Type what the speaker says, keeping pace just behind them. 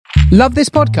Love this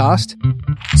podcast?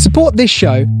 Support this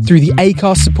show through the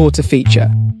Acast supporter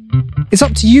feature. It's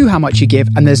up to you how much you give,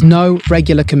 and there's no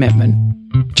regular commitment.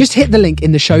 Just hit the link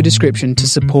in the show description to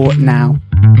support now.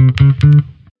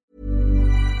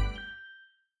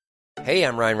 Hey,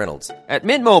 I'm Ryan Reynolds. At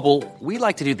Mint Mobile, we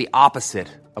like to do the opposite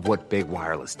of what Big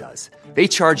Wireless does. They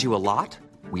charge you a lot,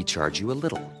 we charge you a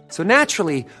little. So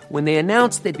naturally, when they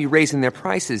announced they'd be raising their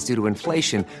prices due to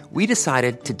inflation, we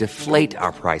decided to deflate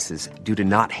our prices due to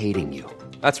not hating you.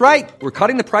 That's right. We're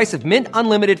cutting the price of Mint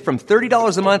Unlimited from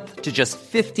 $30 a month to just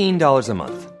 $15 a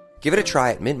month. Give it a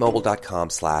try at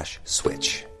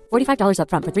mintmobile.com/switch. $45 up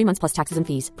front for 3 months plus taxes and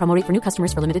fees. Promo rate for new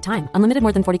customers for limited time. Unlimited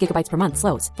more than 40 gigabytes per month.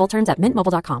 Slows full terms at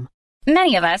mintmobile.com.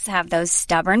 Many of us have those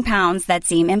stubborn pounds that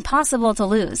seem impossible to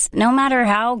lose, no matter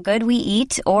how good we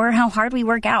eat or how hard we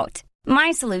work out. My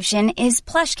solution is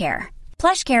PlushCare.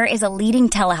 PlushCare is a leading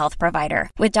telehealth provider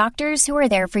with doctors who are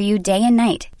there for you day and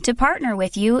night to partner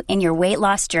with you in your weight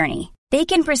loss journey. They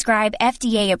can prescribe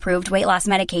FDA-approved weight loss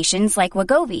medications like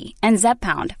Wegovy and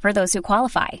Zepbound for those who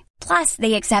qualify. Plus,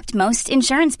 they accept most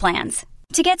insurance plans.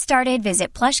 To get started,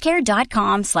 visit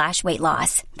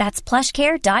plushcare.com/weightloss. That's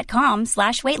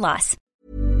plushcare.com/weightloss.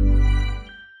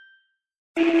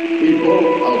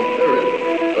 People of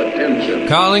Earth, attention.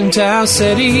 Calling Tau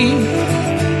City,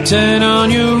 turn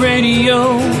on your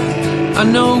radio. I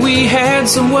know we had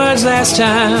some words last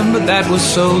time, but that was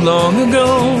so long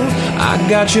ago. I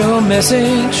got your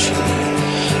message.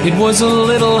 It was a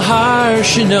little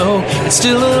harsh, you know. It's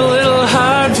still a little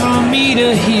hard for me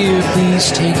to hear.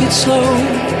 Please take it slow.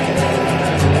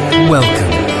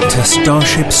 Welcome to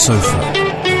Starship Sofa,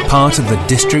 part of the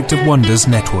District of Wonders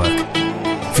network,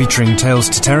 featuring tales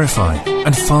to terrify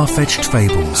and far-fetched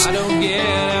fables.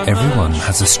 Everyone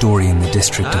has a story in the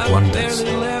District of Wonders.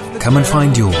 Come and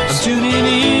find yours. I'm tuning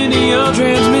in to your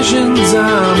transmissions.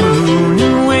 I'm a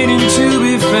moon waiting to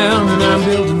be found, and I'm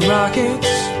building rockets.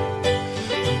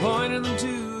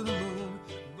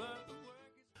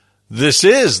 This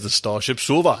is the Starship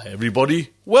Sofa, everybody.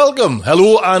 Welcome,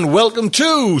 hello, and welcome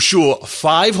to show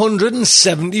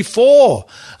 574.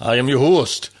 I am your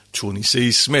host, Tony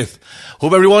C. Smith.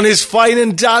 Hope everyone is fine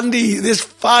and dandy this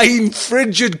fine,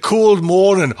 frigid, cold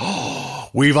morning. Oh,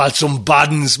 we've had some bad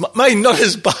uns. Mine, not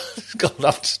as bad. God,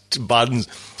 that's bad uns.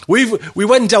 We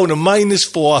went down to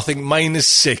 -4, I think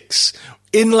 -6.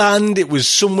 Inland, it was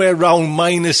somewhere around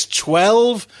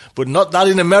 -12, but not that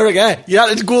in America. You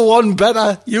had to go one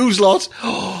better. Use lot.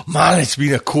 Oh, man, it's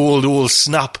been a cold old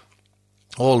snap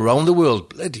all around the world.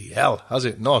 Bloody hell, has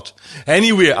it not?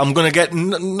 Anyway, I'm going to get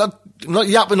not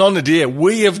yapping on today.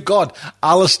 We have got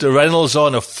Alistair Reynolds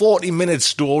on, a 40-minute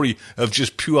story of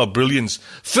just pure brilliance.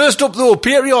 First up, though,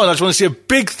 Patreon. I just want to say a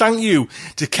big thank you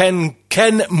to Ken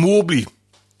Mobley.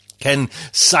 Ken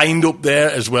signed up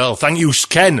there as well. Thank you,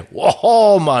 Ken.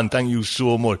 Oh, man, thank you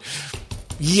so much.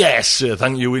 Yes, sir,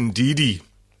 thank you indeedy.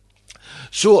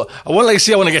 So, I want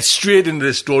to get straight into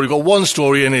this story. We've got one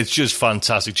story and it's just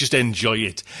fantastic. Just enjoy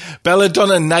it.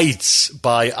 Belladonna Nights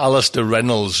by Alistair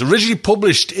Reynolds. Originally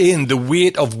published in The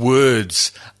Weight of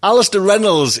Words. Alistair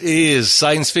Reynolds is a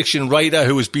science fiction writer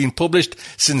who has been published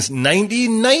since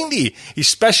 1990. He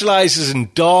specialises in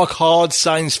dark, hard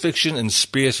science fiction and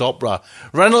space opera.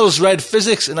 Reynolds read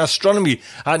physics and astronomy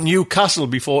at Newcastle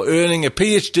before earning a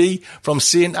PhD from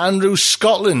St Andrews,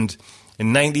 Scotland.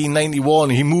 In 1991,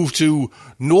 he moved to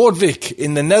Noordwijk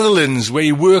in the Netherlands, where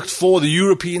he worked for the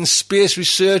European Space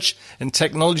Research and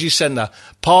Technology Centre,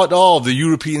 part of the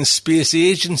European Space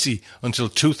Agency, until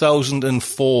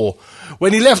 2004,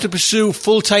 when he left to pursue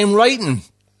full-time writing.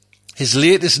 His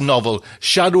latest novel,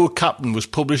 Shadow Captain, was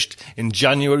published in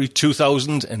January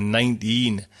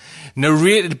 2019.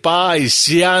 Narrated by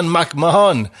Sian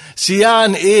McMahon.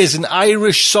 Sian is an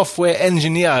Irish software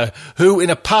engineer who in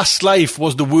a past life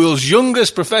was the world's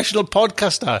youngest professional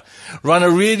podcaster, ran a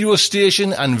radio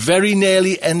station and very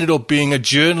nearly ended up being a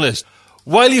journalist.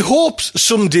 While he hopes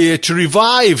someday to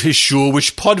revive his show,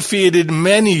 which pod faded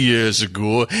many years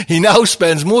ago, he now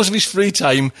spends most of his free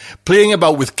time playing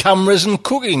about with cameras and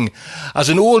cooking, as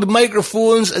an old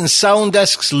microphones and sound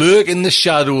desks lurk in the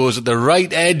shadows at the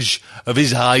right edge of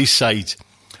his eyesight.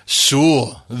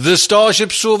 So, the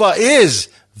Starship Sofa is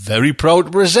very proud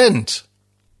to present...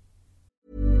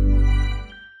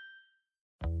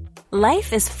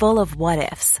 Life is full of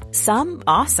what-ifs. Some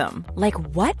awesome, like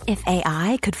what if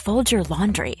AI could fold your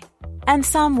laundry? And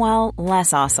some, well,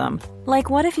 less awesome, like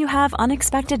what if you have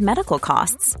unexpected medical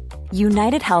costs?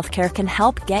 United Healthcare can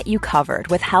help get you covered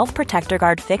with Health Protector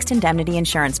Guard fixed indemnity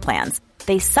insurance plans.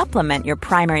 They supplement your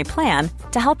primary plan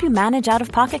to help you manage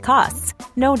out-of-pocket costs.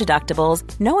 No deductibles,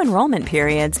 no enrollment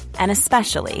periods, and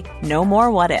especially no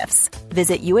more what-ifs.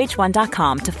 Visit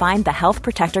UH1.com to find the Health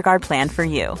Protector Guard plan for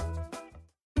you.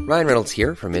 Ryan Reynolds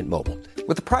here from Mint Mobile.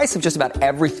 With the price of just about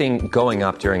everything going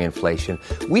up during inflation,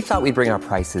 we thought we'd bring our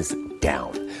prices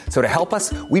down. So to help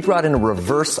us, we brought in a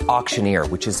reverse auctioneer,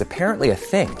 which is apparently a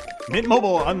thing. Mint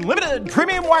Mobile Unlimited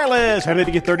Premium Wireless. How to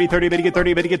get 30, 30, bit to get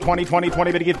 30, bit to get 20, 20,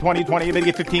 20, bit to get 20, 20, bit to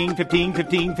get 15, 15,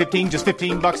 15, 15, just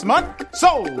 $15 a month?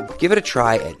 Sold! Give it a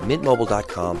try at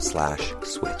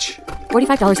mintmobile.com/switch.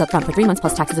 $45 up front for 3 months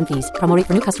plus taxes and fees. Promo rate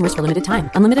for new customers for limited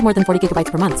time. Unlimited more than 40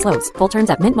 gigabytes per month. Slows full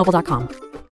terms at mintmobile.com.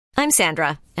 I'm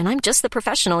Sandra, and I'm just the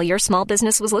professional your small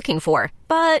business was looking for.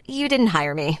 But you didn't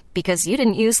hire me because you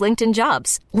didn't use LinkedIn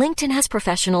Jobs. LinkedIn has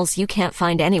professionals you can't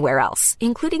find anywhere else,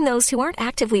 including those who aren't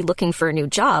actively looking for a new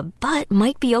job, but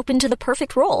might be open to the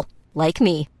perfect role, like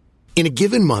me. In a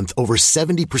given month, over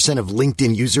 70% of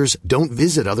LinkedIn users don't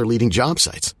visit other leading job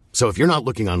sites. So if you're not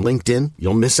looking on LinkedIn,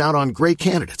 you'll miss out on great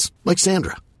candidates, like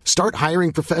Sandra. Start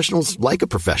hiring professionals like a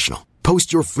professional.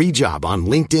 Post your free job on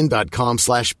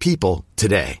linkedin.com/people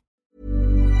today.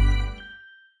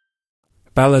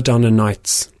 Belladonna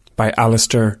Nights by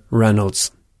Alistair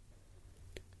Reynolds.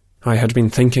 I had been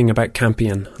thinking about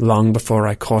Campion long before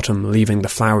I caught him leaving the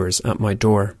flowers at my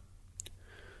door.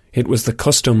 It was the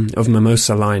custom of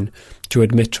Mimosa Line to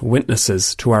admit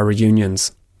witnesses to our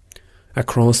reunions.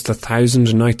 Across the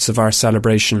 1,000 nights of our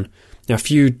celebration, a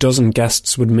few dozen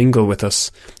guests would mingle with us,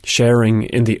 sharing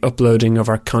in the uploading of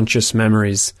our conscious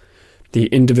memories, the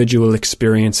individual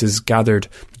experiences gathered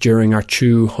during our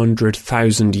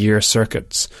 200,000-year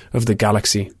circuits of the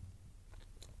galaxy.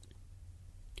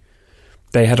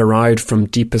 They had arrived from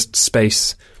deepest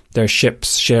space, their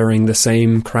ships sharing the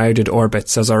same crowded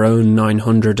orbits as our own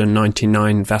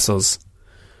 999 vessels.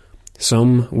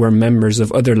 Some were members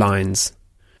of other lines.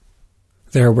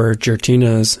 There were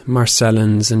Jertinas,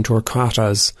 Marcellans and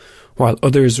Torquatas, while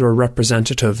others were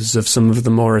representatives of some of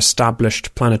the more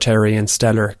established planetary and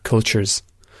stellar cultures.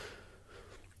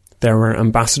 There were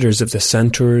ambassadors of the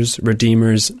Centaurs,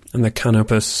 Redeemers, and the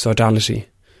Canopus Sodality.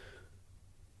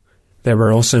 There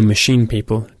were also machine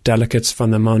people, delegates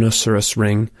from the Monoceros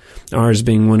Ring, ours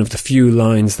being one of the few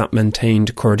lines that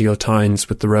maintained cordial ties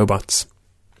with the robots.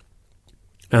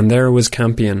 And there was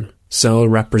Campion, sole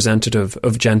representative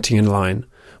of Gentian Line,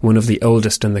 one of the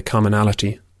oldest in the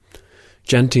commonality.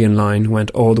 Gentian Line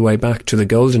went all the way back to the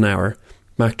Golden Hour,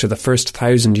 back to the first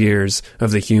 1,000 years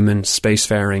of the human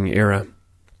spacefaring era.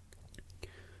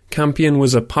 Campion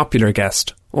was a popular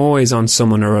guest, always on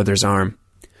someone or other's arm.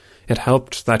 It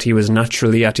helped that he was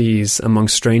naturally at ease among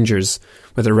strangers,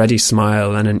 with a ready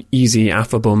smile and an easy,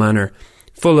 affable manner,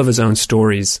 full of his own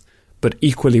stories, but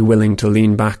equally willing to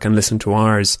lean back and listen to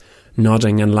ours,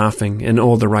 nodding and laughing in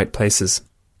all the right places.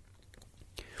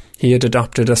 He had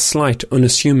adopted a slight,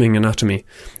 unassuming anatomy,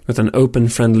 with an open,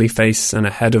 friendly face and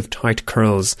a head of tight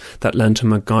curls that lent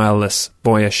him a guileless,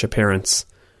 boyish appearance.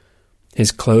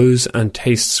 His clothes and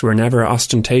tastes were never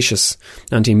ostentatious,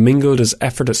 and he mingled as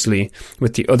effortlessly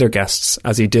with the other guests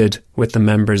as he did with the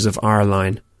members of our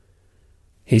line.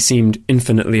 He seemed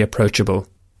infinitely approachable,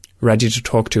 ready to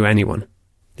talk to anyone,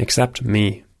 except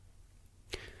me.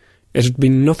 It had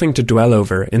been nothing to dwell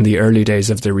over in the early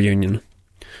days of the reunion.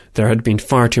 There had been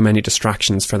far too many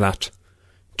distractions for that.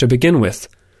 To begin with,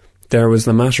 there was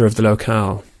the matter of the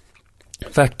locale.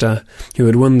 Vecta, who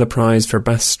had won the prize for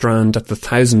Best Strand at the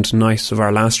 1,000th night of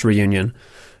our last reunion,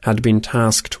 had been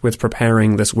tasked with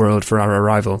preparing this world for our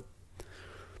arrival.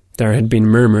 There had been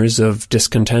murmurs of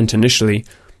discontent initially,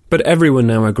 but everyone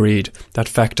now agreed that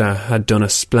Vecta had done a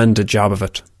splendid job of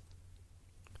it.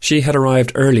 She had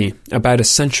arrived early, about a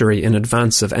century in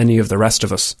advance of any of the rest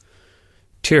of us.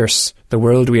 Tierce, the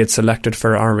world we had selected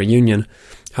for our reunion,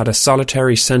 had a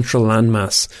solitary central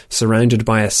landmass surrounded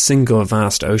by a single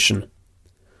vast ocean.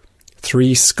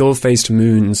 3 skull-faced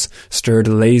moons stirred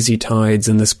lazy tides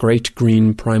in this great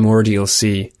green primordial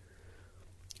sea.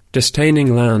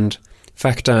 Disdaining land,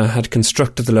 Vecta had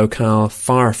constructed the locale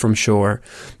far from shore,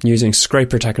 using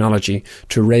scraper technology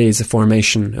to raise a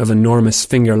formation of enormous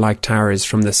finger-like towers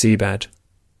from the seabed.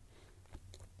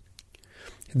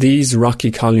 These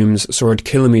rocky columns soared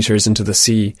kilometres into the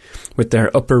sea, with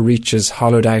their upper reaches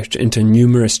hollowed out into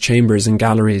numerous chambers and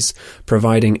galleries,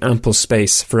 providing ample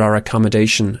space for our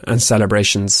accommodation and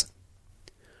celebrations.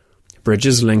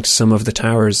 Bridges linked some of the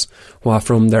towers, while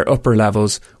from their upper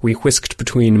levels we whisked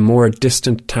between more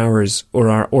distant towers or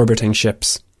our orbiting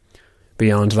ships.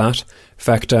 Beyond that,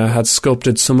 Vecta had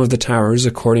sculpted some of the towers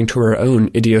according to her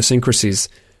own idiosyncrasies.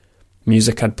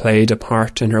 Music had played a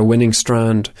part in her winning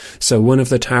strand, so one of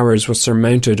the towers was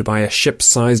surmounted by a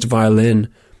ship-sized violin,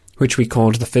 which we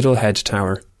called the Fiddlehead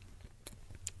Tower.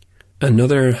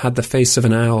 Another had the face of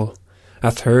an owl. A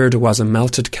third was a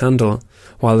melted candle,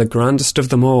 while the grandest of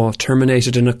them all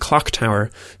terminated in a clock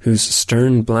tower whose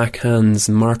stern black hands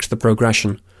marked the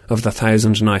progression of the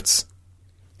 1,000 nights.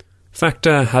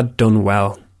 Facta had done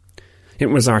well. It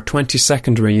was our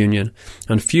 22nd reunion,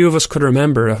 and few of us could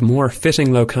remember a more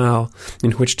fitting locale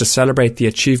in which to celebrate the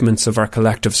achievements of our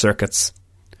collective circuits.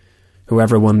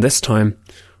 Whoever won this time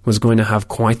was going to have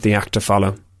quite the act to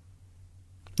follow.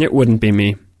 It wouldn't be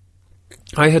me.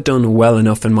 I had done well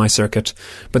enough in my circuit,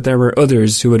 but there were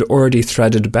others who had already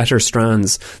threaded better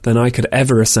strands than I could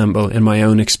ever assemble in my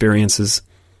own experiences.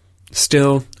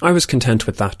 Still, I was content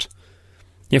with that.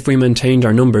 If we maintained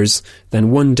our numbers, then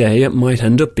one day it might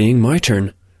end up being my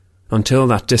turn. Until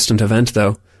that distant event,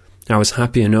 though, I was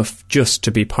happy enough just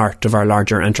to be part of our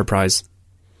larger enterprise.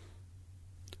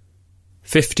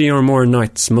 50 or more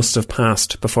nights must have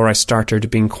passed before I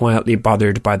started being quietly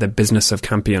bothered by the business of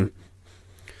Campion.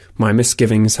 My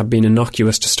misgivings had been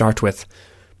innocuous to start with.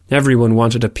 Everyone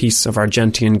wanted a piece of our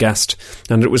Gentian guest,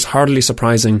 and it was hardly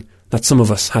surprising that some of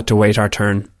us had to wait our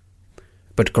turn.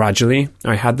 But gradually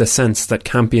I had the sense that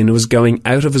Campion was going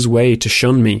out of his way to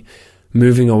shun me,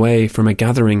 moving away from a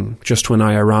gathering just when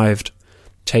I arrived,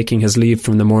 taking his leave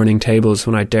from the morning tables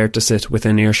when I dared to sit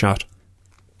within earshot.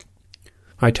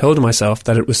 I told myself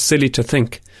that it was silly to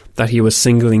think that he was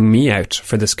singling me out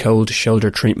for this cold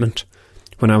shoulder treatment,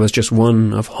 when I was just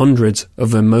one of hundreds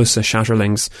of mimosa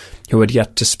shatterlings who had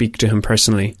yet to speak to him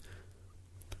personally.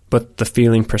 But the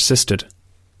feeling persisted,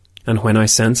 and when I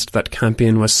sensed that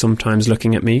Campion was sometimes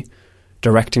looking at me,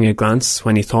 directing a glance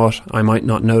when he thought I might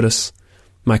not notice,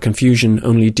 my confusion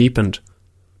only deepened.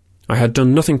 I had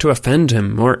done nothing to offend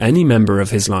him or any member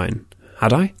of his line,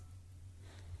 had I?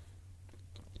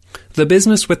 The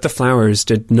business with the flowers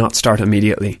did not start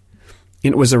immediately.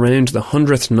 It was around the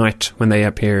 100th night when they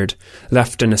appeared,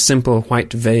 left in a simple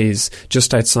white vase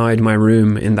just outside my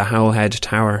room in the Howlhead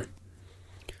Tower.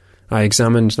 I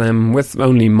examined them with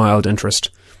only mild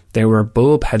interest. They were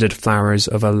bulb-headed flowers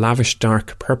of a lavish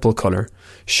dark purple colour,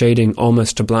 shading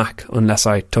almost to black unless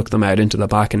I took them out into the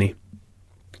balcony.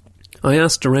 I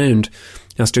asked around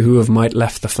as to who might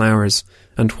left the flowers,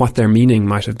 and what their meaning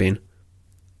might have been.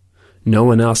 No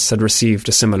one else had received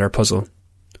a similar puzzle.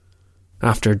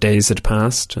 After days had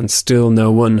passed, and still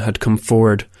no one had come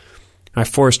forward, I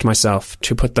forced myself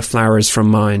to put the flowers from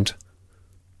mind.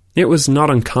 It was not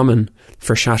uncommon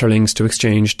for Shatterlings to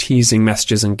exchange teasing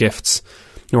messages and gifts,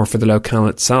 nor for the locale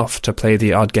itself to play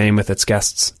the odd game with its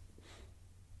guests.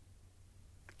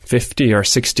 50 or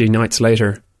 60 nights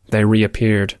later, they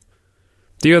reappeared.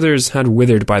 The others had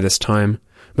withered by this time,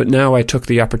 but now I took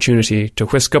the opportunity to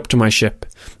whisk up to my ship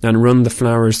and run the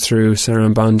flowers through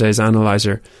Serembande's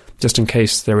analyzer, just in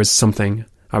case there was something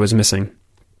I was missing.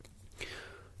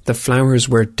 The flowers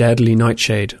were deadly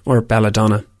nightshade, or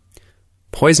belladonna.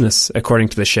 Poisonous, according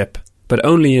to the ship, but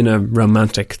only in a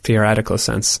romantic, theoretical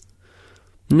sense.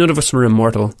 None of us were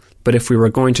immortal, but if we were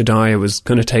going to die, it was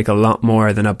going to take a lot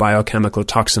more than a biochemical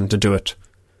toxin to do it.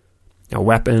 A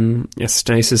weapon, a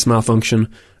stasis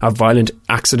malfunction, a violent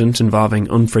accident involving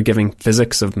unforgiving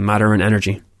physics of matter and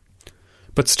energy.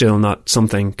 But still not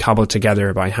something cobbled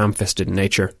together by ham-fisted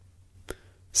nature.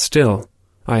 Still,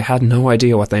 I had no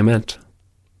idea what they meant.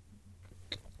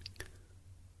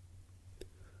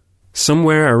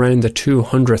 Somewhere around the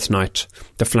 200th night,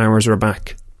 the flowers were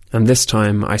back, and this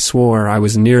time I swore I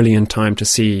was nearly in time to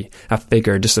see a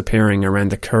figure disappearing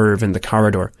around the curve in the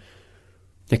corridor.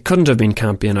 It couldn't have been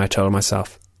Campion, I told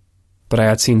myself, but I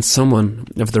had seen someone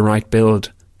of the right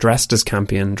build, dressed as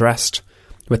Campion, dressed,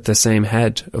 with the same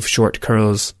head of short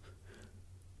curls.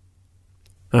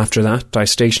 After that, I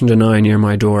stationed an eye near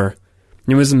my door.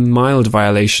 It was a mild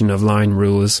violation of line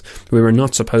rules. We were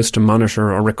not supposed to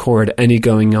monitor or record any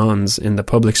going-ons in the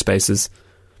public spaces,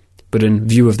 but in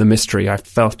view of the mystery, I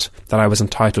felt that I was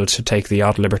entitled to take the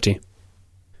odd liberty.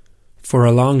 For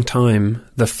a long time,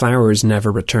 the flowers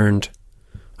never returned.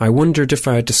 I wondered if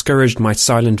I had discouraged my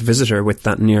silent visitor with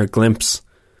that near glimpse.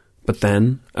 But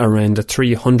then, around the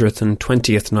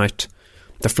 320th night,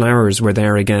 the flowers were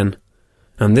there again,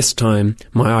 and this time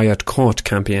my eye had caught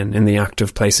Campion in the act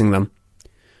of placing them.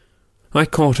 I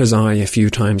caught his eye a few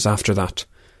times after that.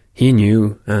 He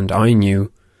knew, and I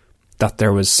knew, that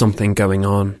there was something going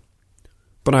on.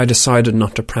 But I decided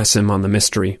not to press him on the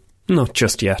mystery, not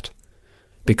just yet,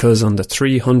 because on the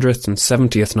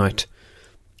 370th night,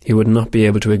 he would not be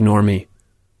able to ignore me.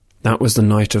 That was the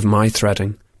night of my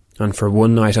threading, and for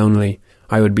one night only,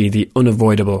 I would be the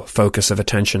unavoidable focus of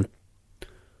attention.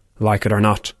 Like it or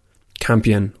not,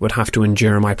 Campion would have to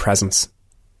endure my presence.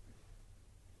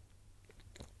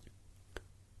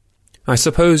 "I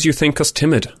suppose you think us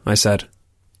timid," I said.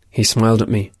 He smiled at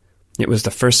me. It was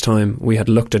the first time we had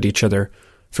looked at each other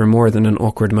for more than an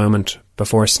awkward moment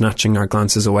before snatching our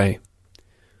glances away.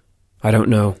 "I don't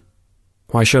know.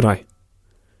 Why should I?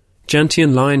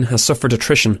 Gentian line has suffered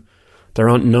attrition. There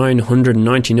aren't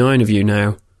 999 of you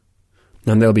now,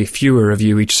 and there'll be fewer of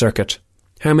you each circuit.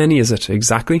 How many is it,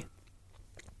 exactly?"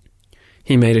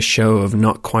 He made a show of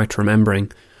not quite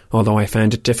remembering, although I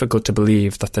found it difficult to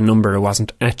believe that the number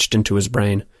wasn't etched into his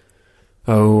brain.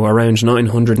 "Oh, around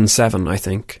 907, I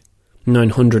think.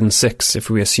 906 if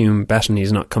we assume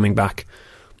Bettany's not coming back,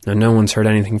 and no one's heard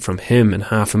anything from him in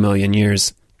 500,000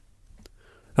 years.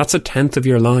 That's 1/10 of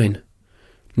your line.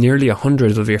 Nearly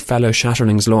 100 of your fellow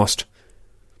Shatterlings lost.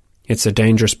 It's a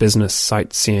dangerous business,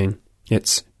 sightseeing.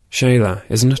 It's Shayla,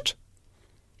 isn't it?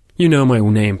 You know my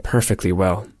name perfectly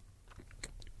well."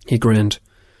 He grinned.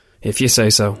 "If you say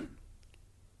so."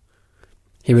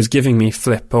 He was giving me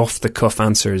flip off-the-cuff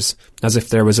answers, as if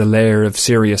there was a layer of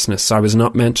seriousness I was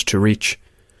not meant to reach.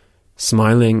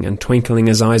 Smiling and twinkling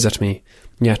his eyes at me,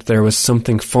 yet there was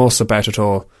something false about it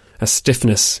all, a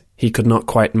stiffness he could not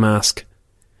quite mask.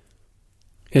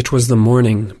 It was the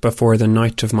morning before the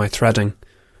night of my threading,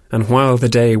 and while the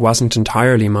day wasn't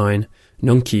entirely mine,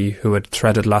 Nunki, who had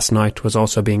threaded last night, was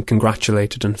also being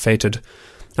congratulated and feted.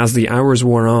 As the hours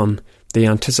wore on, the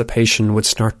anticipation would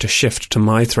start to shift to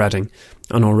my threading,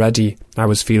 and already I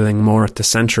was feeling more at the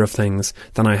centre of things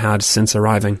than I had since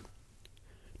arriving.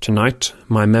 Tonight,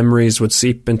 my memories would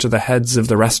seep into the heads of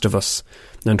the rest of us,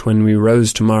 and when we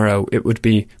rose tomorrow, it would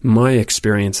be my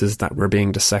experiences that were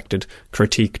being dissected,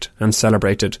 critiqued, and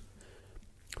celebrated.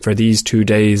 For these 2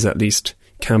 days, at least,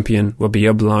 Campion would be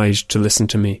obliged to listen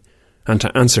to me, and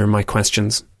to answer my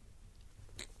questions.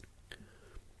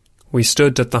 We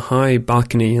stood at the high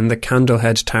balcony in the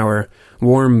Candlehead Tower,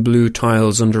 warm blue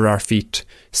tiles under our feet,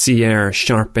 sea air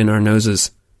sharp in our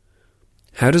noses.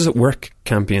 "How does it work,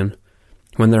 Campion,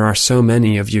 when there are so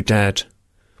many of you dead?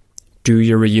 Do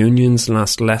your reunions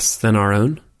last less than our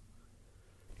own?"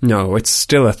 "No, it's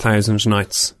still 1,000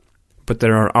 nights, but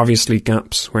there are obviously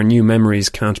gaps where new memories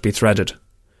can't be threaded.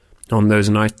 On those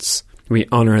nights, we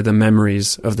honour the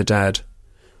memories of the dead.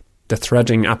 The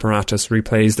threading apparatus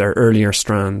replays their earlier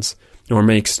strands, or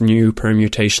makes new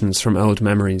permutations from old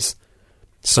memories.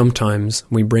 Sometimes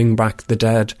we bring back the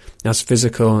dead as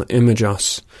physical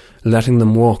imagos, letting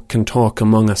them walk and talk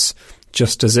among us,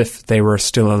 just as if they were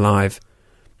still alive.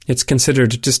 It's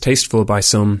considered distasteful by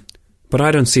some, but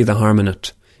I don't see the harm in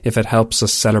it, if it helps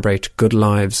us celebrate good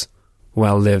lives,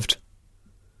 well lived."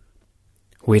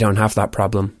 "We don't have that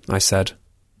problem," I said.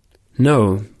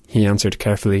 "No," he answered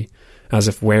carefully, as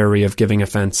if wary of giving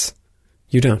offence.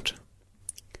 "You don't.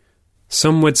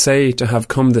 Some would say to have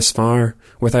come this far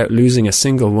without losing a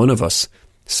single one of us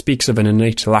speaks of an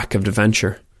innate lack of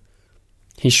adventure."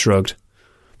 He shrugged.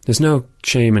 "There's no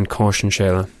shame in caution,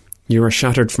 Shayla. You were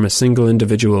shattered from a single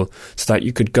individual so that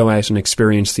you could go out and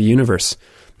experience the universe,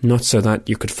 not so that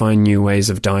you could find new ways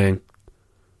of dying."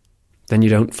 "Then you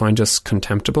don't find us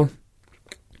contemptible?"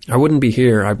 "I wouldn't be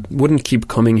here, I wouldn't keep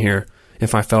coming here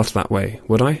if I felt that way,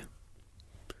 would I?"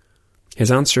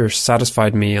 His answer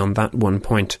satisfied me on that one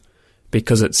point,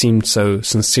 because it seemed so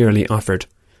sincerely offered.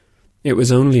 It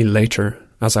was only later,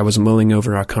 as I was mulling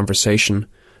over our conversation,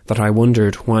 that I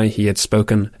wondered why he had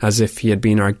spoken as if he had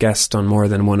been our guest on more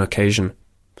than one occasion.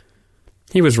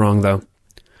 He was wrong, though.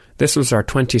 This was our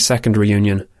 22nd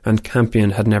reunion, and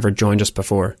Campion had never joined us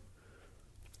before.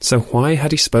 So why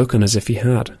had he spoken as if he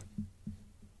had?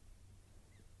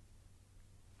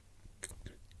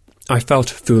 I felt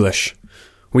foolish.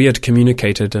 We had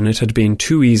communicated, and it had been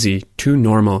too easy, too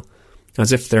normal,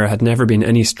 as if there had never been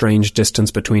any strange distance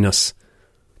between us,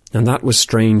 and that was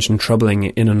strange and troubling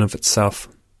in and of itself.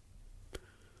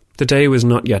 The day was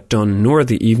not yet done, nor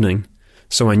the evening,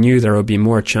 so I knew there would be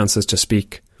more chances to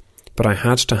speak, but I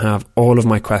had to have all of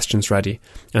my questions ready,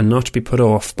 and not be put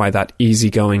off by that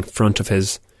easy-going front of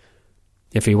his.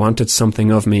 If he wanted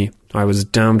something of me, I was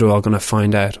damned well going to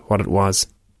find out what it was.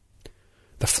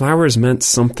 The flowers meant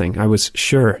something, I was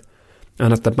sure,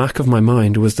 and at the back of my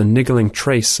mind was the niggling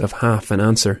trace of half an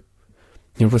answer.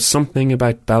 It was something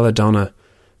about Belladonna,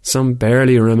 some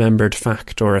barely remembered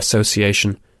fact or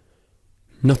association.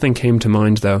 Nothing came to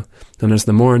mind, though, and as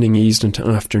the morning eased into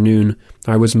afternoon,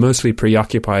 I was mostly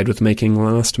preoccupied with making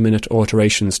last-minute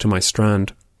alterations to my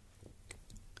strand.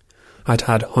 I'd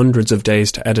had hundreds of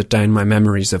days to edit down my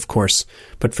memories, of course,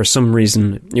 but for some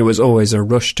reason it was always a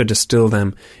rush to distill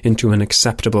them into an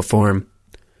acceptable form.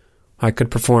 I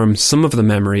could perform some of the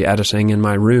memory editing in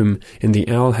my room in the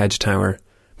Owlhead Tower,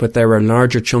 but there were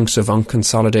larger chunks of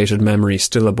unconsolidated memory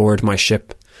still aboard my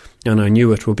ship, and I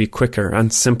knew it would be quicker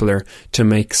and simpler to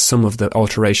make some of the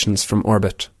alterations from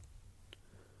orbit.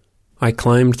 I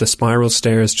climbed the spiral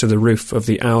stairs to the roof of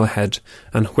the Owlhead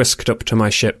and whisked up to my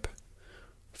ship.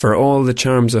 For all the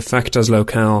charms of Fecta's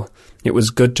locale, it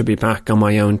was good to be back on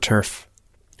my own turf.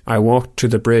 I walked to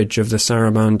the bridge of the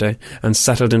Sarabande and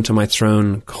settled into my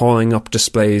throne, calling up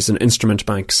displays and instrument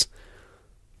banks.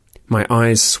 My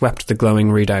eyes swept the glowing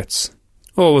readouts.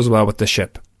 All was well with the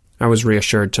ship, I was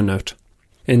reassured to note.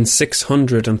 In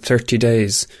 630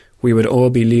 days, we would all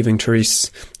be leaving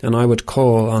Therese, and I would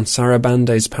call on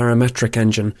Sarabande's parametric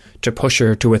engine to push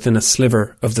her to within a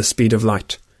sliver of the speed of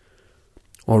light.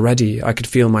 Already I could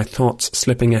feel my thoughts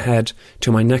slipping ahead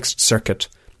to my next circuit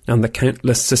and the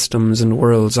countless systems and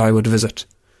worlds I would visit.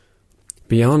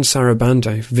 Beyond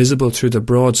Sarabande, visible through the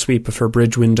broad sweep of her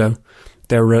bridge window,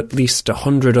 there were at least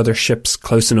 100 other ships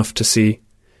close enough to see.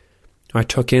 I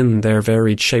took in their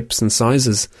varied shapes and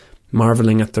sizes,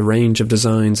 marvelling at the range of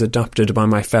designs adopted by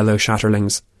my fellow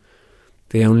Shatterlings.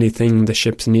 The only thing the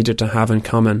ships needed to have in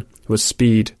common was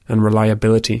speed and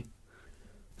reliability.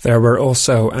 There were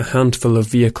also a handful of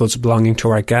vehicles belonging to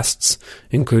our guests,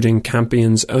 including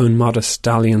Campion's own modest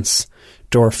dalliance,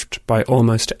 dwarfed by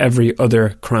almost every other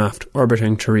craft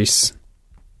orbiting Therese.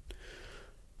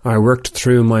 I worked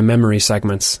through my memory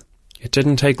segments. It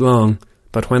didn't take long,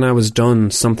 but when I was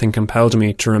done, something compelled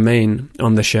me to remain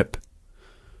on the ship.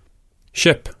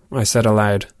 "Ship," I said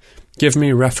aloud, "give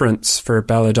me reference for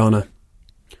Belladonna."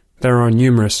 "There are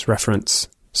numerous references,"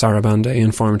 Sarabande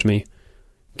informed me.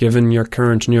 "Given your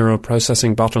current neural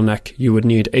processing bottleneck, you would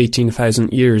need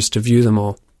 18,000 years to view them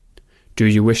all. Do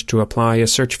you wish to apply a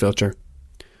search filter?"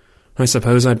 "I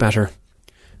suppose I'd better.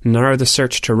 Narrow the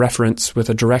search to reference with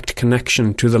a direct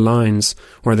connection to the lines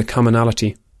or the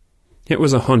commonality." It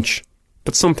was a hunch,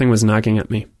 but something was nagging at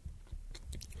me.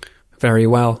 Very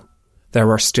well. There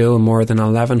were still more than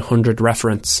 1,100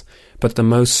 reference, but the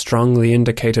most strongly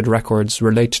indicated records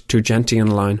relate to Gentian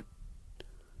line.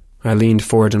 I leaned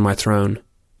forward in my throne.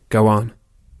 Go on.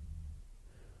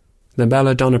 The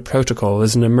Belladonna Protocol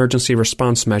is an emergency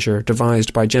response measure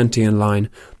devised by Gentian line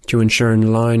to ensure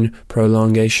line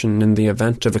prolongation in the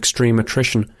event of extreme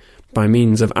attrition by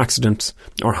means of accidents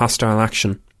or hostile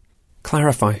action.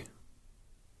 Clarify.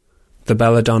 The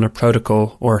Belladonna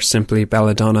Protocol, or simply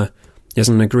Belladonna, is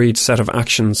an agreed set of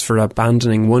actions for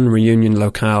abandoning one reunion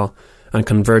locale and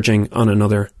converging on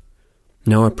another.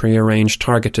 No prearranged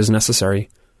target is necessary.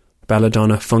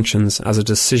 Belladonna functions as a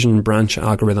decision branch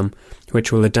algorithm which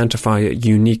will identify a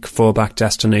unique fallback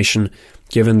destination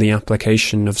given the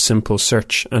application of simple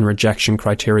search and rejection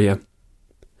criteria.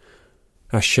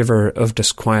 A shiver of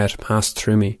disquiet passed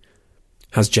through me.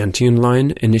 Has Gentian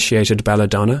line initiated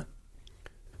Belladonna?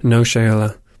 No,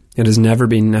 Sheila, it has never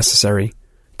been necessary,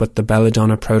 but the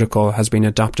Belladonna Protocol has been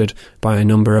adopted by a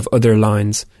number of other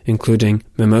lines, including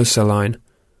Mimosa line.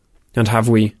 And have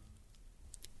we...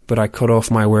 But I cut off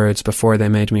my words before they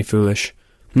made me foolish.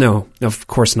 No, of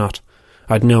course not.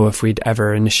 I'd know if we'd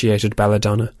ever initiated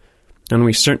Belladonna. And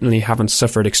we certainly haven't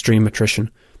suffered extreme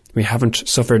attrition. We haven't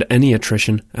suffered any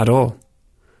attrition at all.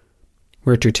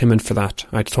 We're too timid for that,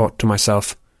 I'd thought to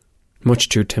myself. Much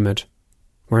too timid.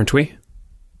 Weren't we?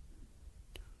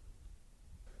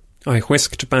 I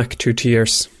whisked back to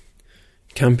Tierce.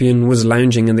 Campion was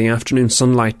lounging in the afternoon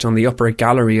sunlight on the upper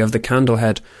gallery of the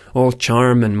Candlehead, all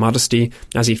charm and modesty,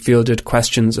 as he fielded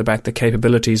questions about the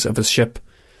capabilities of his ship.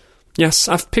 Yes,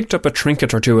 I've picked up a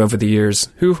trinket or two over the years.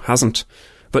 Who hasn't?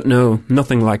 But no,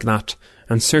 nothing like that,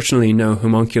 and certainly no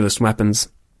homunculus weapons.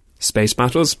 Space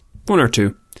battles? One or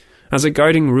two. As a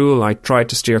guiding rule, I tried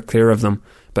to steer clear of them,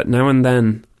 but now and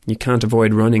then you can't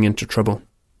avoid running into trouble.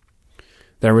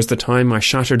 There was the time I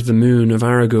shattered the moon of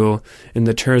Aragul in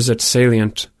the Terzet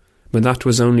salient, but that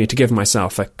was only to give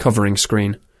myself a covering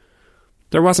screen.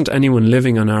 There wasn't anyone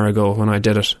living on Aragul when I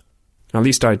did it. At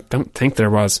least I don't think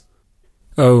there was.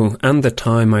 Oh, and the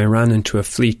time I ran into a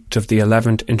fleet of the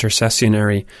 11th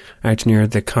Intercessionary out near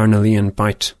the Carnelian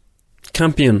Bight.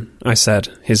 Campion, I said,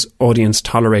 his audience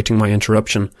tolerating my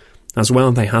interruption, as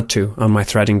well they had to on my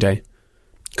threading day.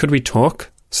 Could we talk?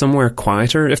 Somewhere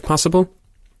quieter, if possible?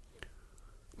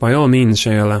 By all means,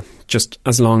 Sheila, just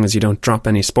as long as you don't drop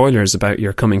any spoilers about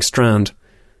your coming strand.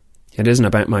 It isn't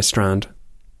about my strand.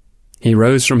 He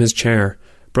rose from his chair,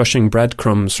 brushing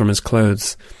breadcrumbs from his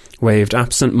clothes, waved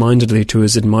absent-mindedly to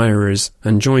his admirers,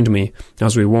 and joined me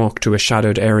as we walked to a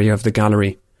shadowed area of the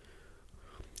gallery.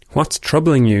 What's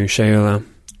troubling you, Sheila?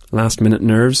 Last-minute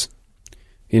nerves?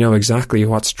 You know exactly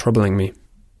what's troubling me.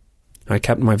 I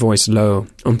kept my voice low,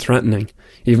 unthreatening,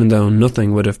 even though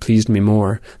nothing would have pleased me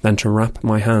more than to wrap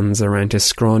my hands around his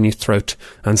scrawny throat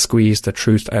and squeeze the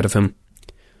truth out of him.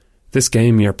 This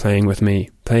game you're playing with me,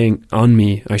 playing on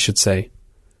me, I should say.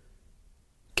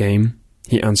 Game,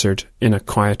 he answered in a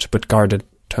quiet but guarded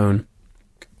tone.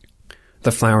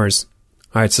 The flowers.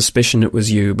 I had suspicion it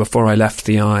was you before I left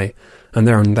the eye, and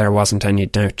there wasn't any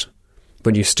doubt.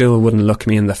 But you still wouldn't look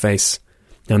me in the face.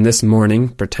 And this morning,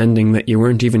 pretending that you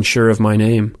weren't even sure of my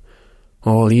name.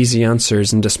 All easy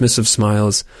answers and dismissive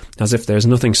smiles, as if there's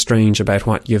nothing strange about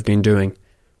what you've been doing.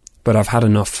 But I've had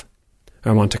enough.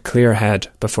 I want a clear head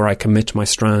before I commit my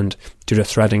strand to the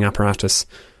threading apparatus,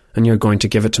 and you're going to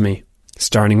give it to me,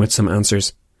 starting with some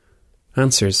answers.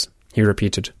 Answers, he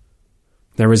repeated.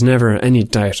 There was never any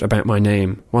doubt about my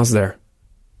name, was there?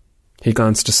 He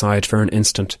glanced aside for an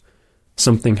instant.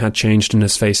 Something had changed in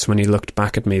his face when he looked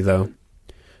back at me, though.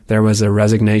 There was a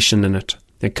resignation in it,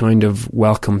 a kind of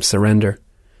welcome surrender.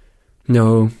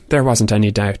 No, there wasn't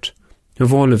any doubt.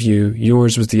 Of all of you,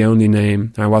 yours was the only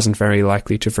name I wasn't very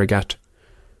likely to forget.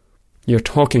 You're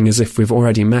talking as if we've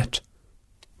already met.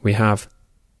 We have.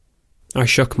 I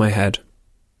shook my head.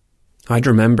 I'd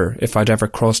remember if I'd ever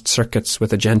crossed circuits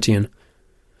with a gentian.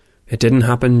 It didn't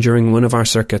happen during one of our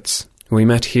circuits. We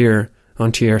met here,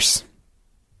 on Tierce.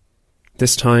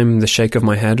 This time the shake of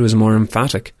my head was more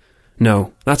emphatic.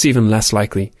 No, that's even less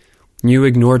likely. You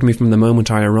ignored me from the moment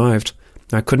I arrived.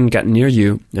 I couldn't get near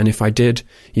you, and if I did,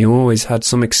 you always had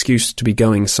some excuse to be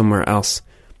going somewhere else.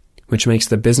 Which makes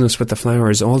the business with the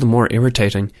flowers all the more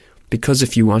irritating, because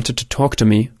if you wanted to talk to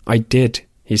me, I did,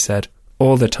 he said,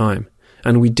 all the time.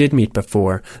 And we did meet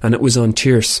before, and it was on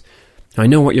Tierce. I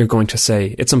know what you're going to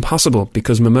say. It's impossible,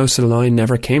 because Mimosa Line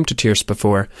never came to Tierce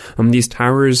before, and these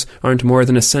towers aren't more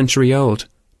than a century old.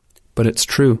 But it's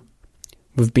true.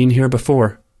 We've been here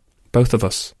before, both of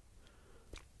us.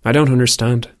 I don't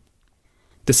understand.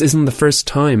 This isn't the first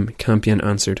time, Campion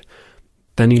answered.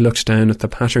 Then he looked down at the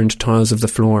patterned tiles of the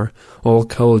floor, all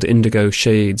cold indigo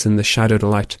shades in the shadowed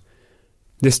light.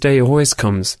 This day always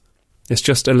comes. It's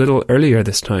just a little earlier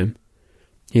this time.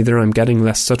 Either I'm getting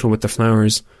less subtle with the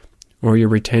flowers, or you're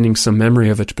retaining some memory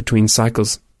of it between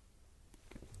cycles.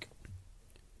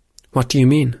 What do you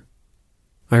mean?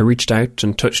 I reached out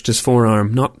and touched his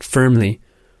forearm, not firmly,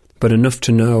 but enough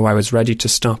to know I was ready to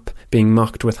stop being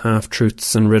mocked with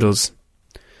half-truths and riddles.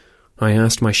 I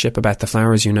asked my ship about the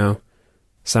flowers, you know.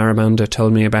 Sarabanda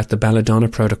told me about the Belladonna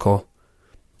Protocol.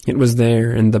 It was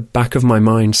there, in the back of my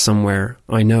mind somewhere,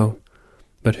 I know.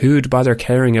 But who'd bother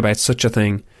caring about such a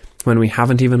thing when we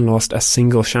haven't even lost a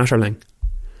single Shatterling?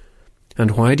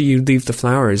 And why do you leave the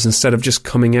flowers instead of just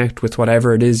coming out with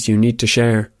whatever it is you need to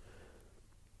share?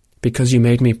 Because you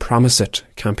made me promise it,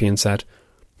 Campion said.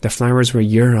 The flowers were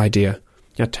your idea,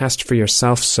 a test for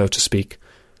yourself, so to speak.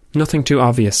 Nothing too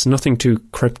obvious, nothing too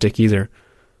cryptic either.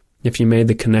 If you made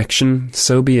the connection,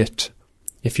 so be it.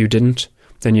 If you didn't,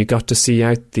 then you got to see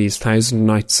out these 1,000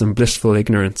 nights in blissful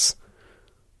ignorance.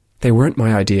 They weren't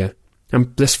my idea.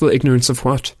 And blissful ignorance of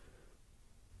what?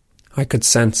 I could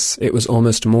sense it was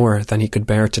almost more than he could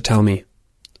bear to tell me.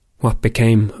 What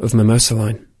became of Mimosa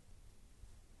Line?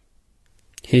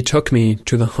 He took me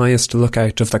to the highest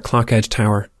lookout of the Clockhead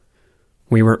Tower.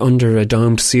 We were under a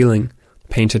domed ceiling,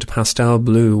 painted pastel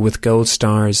blue with gold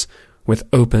stars, with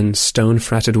open,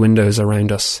 stone-fretted windows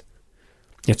around us.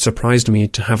 It surprised me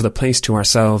to have the place to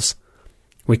ourselves.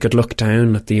 We could look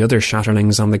down at the other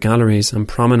Shatterlings on the galleries and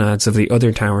promenades of the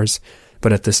other towers,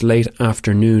 but at this late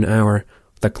afternoon hour,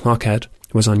 the Clockhead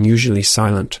was unusually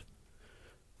silent.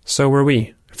 So were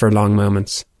we, for long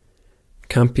moments.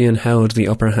 Campion held the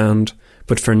upper hand,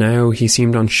 but for now he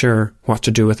seemed unsure what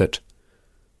to do with it.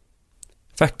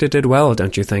 Fecta did well,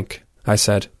 don't you think? I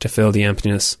said, to fill the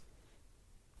emptiness.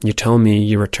 You told me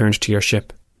you returned to your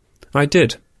ship. I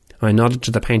did. I nodded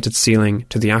to the painted ceiling,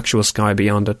 to the actual sky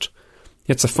beyond it.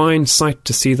 It's a fine sight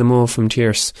to see them all from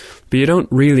Tierce, but you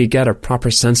don't really get a proper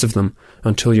sense of them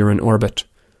until you're in orbit.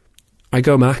 I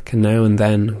go back now and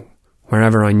then,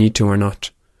 wherever I need to or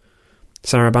not.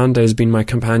 Sarabanda has been my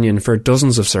companion for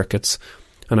dozens of circuits,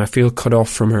 and I feel cut off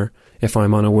from her if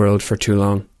I'm on a world for too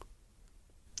long.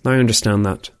 I understand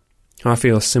that. I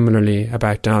feel similarly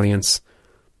about Dalliance.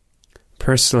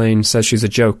 Purslane says she's a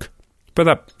joke, but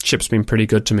that ship's been pretty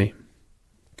good to me.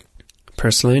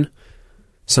 Purslane?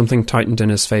 Something tightened in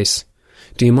his face.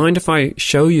 Do you mind if I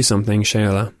show you something,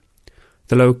 Sheila?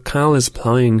 The locale is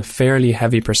applying fairly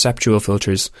heavy perceptual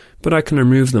filters, but I can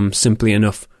remove them simply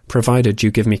enough, provided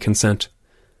you give me consent.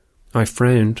 I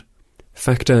frowned.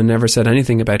 Fecta never said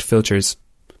anything about filters.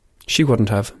 She wouldn't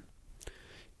have.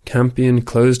 Campion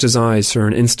closed his eyes for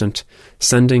an instant,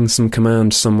 sending some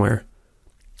command somewhere.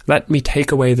 Let me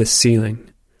take away the ceiling.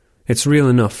 It's real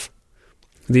enough.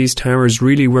 These towers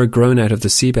really were grown out of the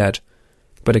seabed,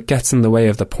 but it gets in the way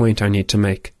of the point I need to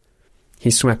make. He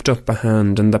swept up a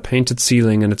hand, and the painted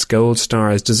ceiling and its gold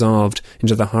stars dissolved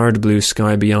into the hard blue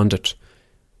sky beyond it.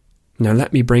 Now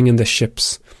let me bring in the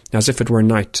ships, as if it were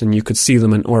night and you could see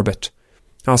them in orbit.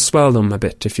 I'll swell them a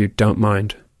bit if you don't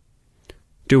mind.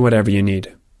 Do whatever you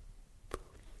need.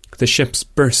 The ships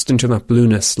burst into that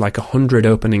blueness like 100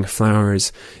 opening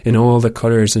flowers in all the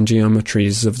colours and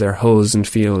geometries of their hulls and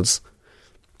fields.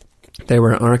 They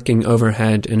were arcing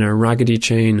overhead in a raggedy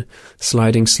chain,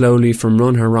 sliding slowly from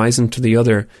one horizon to the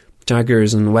other,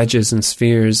 daggers and wedges and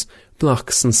spheres,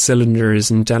 blocks and cylinders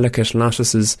and delicate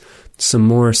lattices, some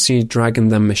more sea-dragon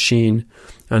than machine,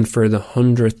 and for the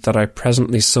 100th that I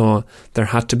presently saw, there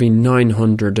had to be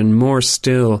 900 and more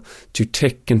still to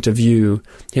tick into view,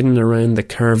 hidden around the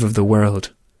curve of the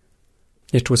world.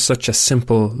 It was such a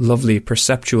simple, lovely,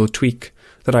 perceptual tweak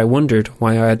that I wondered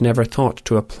why I had never thought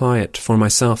to apply it for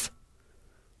myself.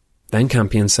 Then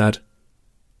Campion said,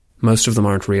 "Most of them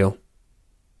aren't real."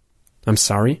 "I'm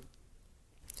sorry?"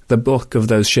 "The bulk of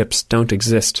those ships don't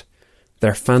exist.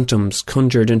 They're phantoms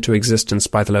conjured into existence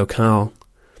by the locale.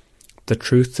 The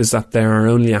truth is that there are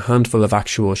only a handful of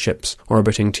actual ships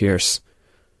orbiting Tierce.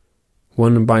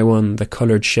 One by one the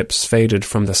coloured ships faded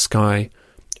from the sky,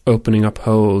 opening up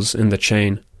holes in the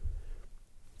chain.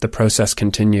 The process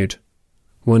continued.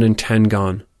 1 in 10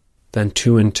 gone, then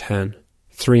 2 in 10,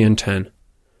 3 in 10.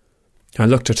 I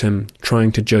looked at him,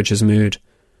 trying to judge his mood.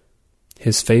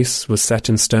 His face was set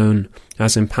in stone,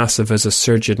 as impassive as a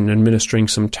surgeon administering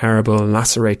some terrible,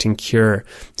 lacerating cure,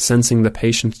 sensing the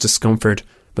patient's discomfort,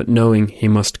 but knowing he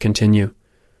must continue.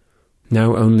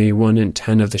 Now only 1 in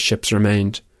 10 of the ships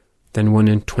remained, then 1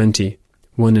 in 20,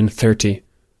 1 in 30.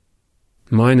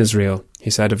 "Mine is real," he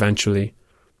said eventually,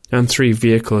 "and 3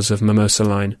 vehicles of Mimosa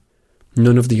Line.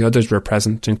 None of the others were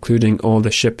present, including all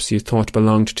the ships you thought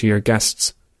belonged to your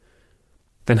guests."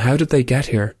 "Then how did they get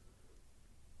here?"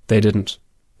 "They didn't.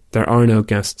 There are no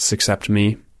guests except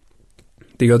me.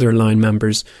 The other line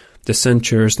members, the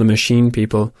centaurs, the machine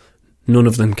people, none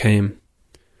of them came.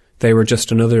 They were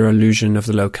just another illusion of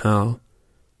the locale."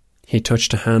 He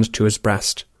touched a hand to his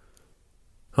breast.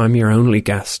 "I'm your only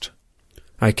guest.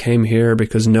 I came here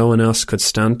because no one else could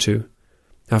stand to.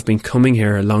 I've been coming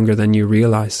here longer than you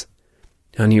realize."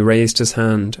 And he raised his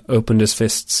hand, opened his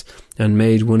fists, and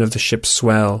made one of the ships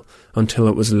swell until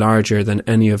it was larger than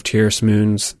any of Tierce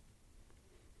Moon's.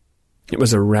 It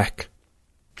was a wreck.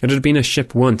 It had been a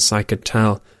ship once, I could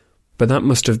tell, but that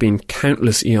must have been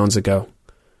countless eons ago.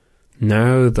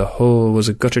 Now the hull was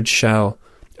a guttered shell,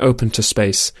 open to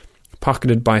space,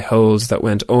 pocketed by holes that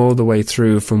went all the way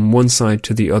through from one side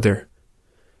to the other.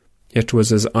 It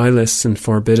was as eyeless and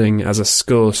forbidding as a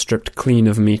skull stripped clean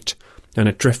of meat, and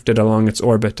it drifted along its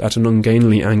orbit at an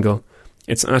ungainly angle,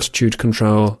 its attitude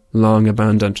control long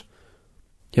abandoned.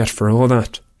 Yet for all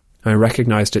that, I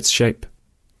recognized its shape.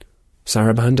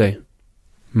 Sarabande.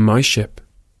 My ship.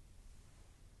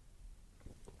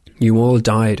 "You all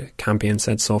died," Campion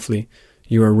said softly.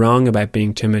 "You were wrong about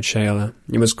being timid, Shayla.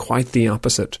 It was quite the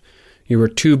opposite. You were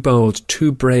too bold,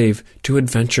 too brave, too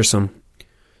adventuresome.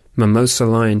 Mimosa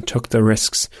Line took the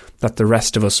risks that the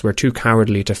rest of us were too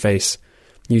cowardly to face.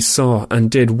 You saw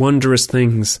and did wondrous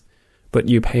things, but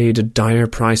you paid a dire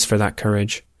price for that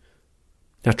courage.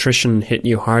 Attrition hit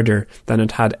you harder than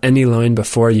it had any line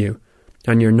before you,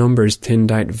 and your numbers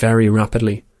thinned out very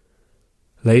rapidly.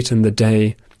 Late in the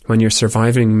day, when your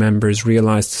surviving members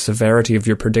realized the severity of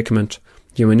your predicament,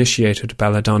 you initiated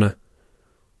Belladonna."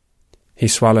 He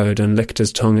swallowed and licked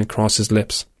his tongue across his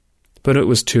lips, but it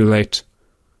was too late.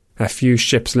 A few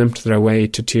ships limped their way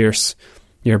to Tierce,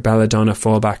 your Belladonna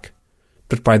fallback,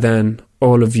 but by then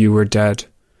all of you were dead,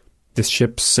 the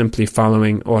ships simply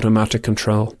following automatic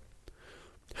control.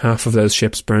 Half of those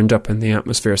ships burned up in the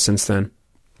atmosphere since then.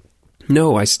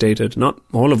 "No," I stated, "not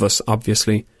all of us,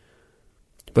 obviously."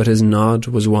 But his nod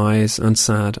was wise and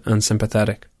sad and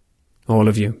sympathetic. "All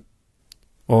of you.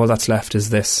 All that's left is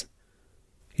this.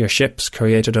 Your ships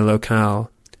created a locale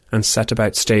and set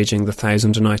about staging the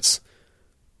 1,000 Nights,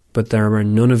 but there were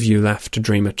none of you left to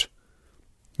dream it.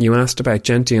 You asked about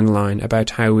Gentian Line,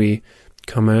 about how we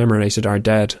commemorated our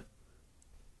dead.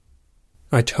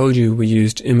 I told you we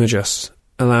used Imagus,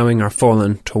 allowing our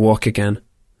fallen to walk again.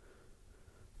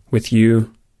 With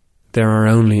you, there are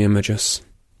only Imagus.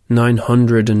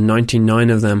 999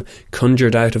 of them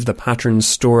conjured out of the patterns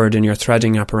stored in your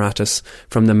threading apparatus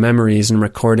from the memories and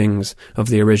recordings of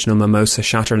the original Mimosa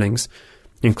Shatterlings,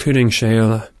 including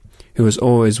Sheola, who was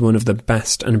always one of the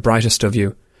best and brightest of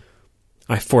you."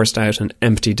 I forced out an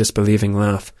empty, disbelieving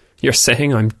laugh. "You're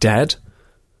saying I'm dead?"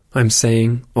 I'm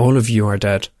saying all of you are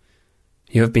dead.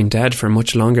 You have been dead for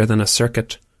much longer than a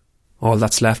circuit. All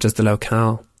that's left is the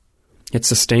locale. It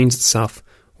sustains itself,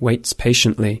 waits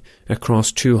patiently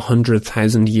across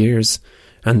 200,000 years,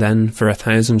 and then for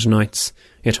 1,000 nights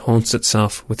it haunts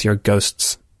itself with your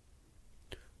ghosts.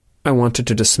 I wanted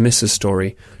to dismiss his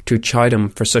story, to chide him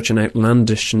for such an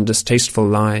outlandish and distasteful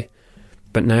lie,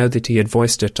 but now that he had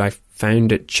voiced it, I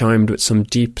found it chimed with some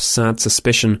deep, sad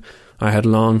suspicion I had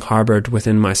long harboured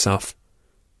within myself.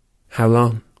 How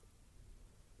long?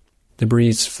 The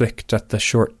breeze flicked at the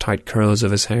short, tight curls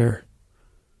of his hair.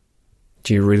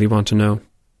 Do you really want to know?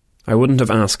 I wouldn't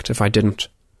have asked if I didn't.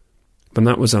 But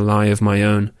that was a lie of my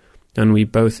own, and we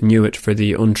both knew it for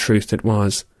the untruth it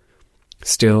was.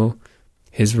 Still,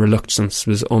 his reluctance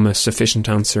was almost sufficient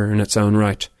answer in its own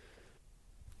right.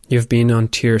 You've been on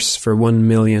Tierce for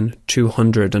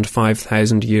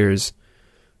 1,205,000 years.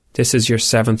 This is your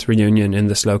 7th reunion in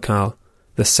this locale,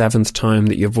 the 7th time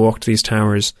that you've walked these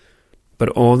towers, but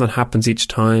all that happens each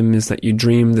time is that you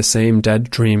dream the same dead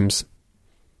dreams.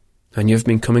 And you've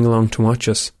been coming along to watch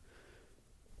us.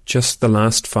 Just the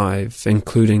last 5,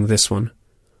 including this one.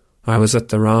 I was at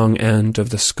the wrong end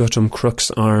of the Scutum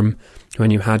Crux arm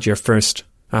when you had your first,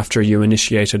 after you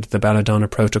initiated the Belladonna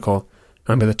Protocol,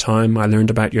 and by the time I learned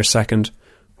about your second,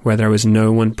 where there was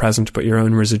no one present but your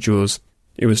own residuals,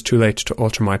 it was too late to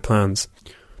alter my plans.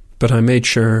 But I made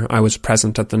sure I was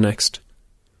present at the next.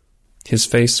 His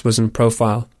face was in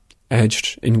profile,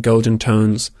 edged in golden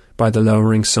tones by the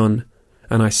lowering sun,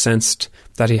 and I sensed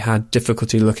that he had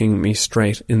difficulty looking me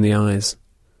straight in the eyes.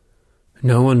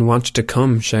 No one wanted to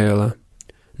come, Sheola.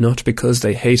 Not because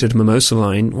they hated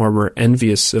Mimosaline or were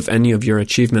envious of any of your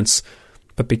achievements,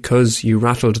 but because you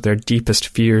rattled their deepest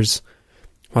fears.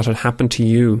 What had happened to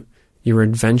you, your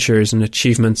adventures and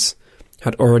achievements,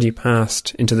 had already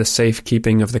passed into the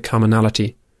safekeeping of the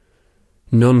commonality.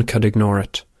 None could ignore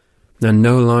it, and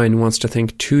no line wants to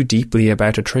think too deeply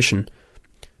about attrition,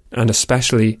 and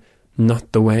especially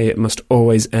not the way it must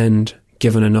always end,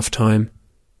 given enough time.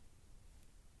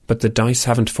 But the dice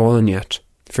haven't fallen yet,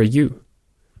 for you.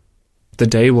 The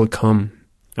day will come.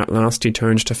 At last he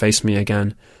turned to face me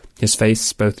again, his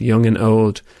face both young and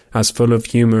old, as full of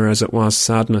humour as it was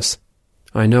sadness.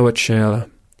 I know it, Sheola,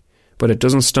 but it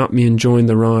doesn't stop me enjoying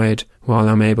the ride while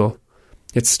I'm able.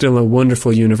 It's still a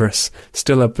wonderful universe,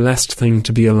 still a blessed thing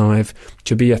to be alive,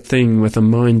 to be a thing with a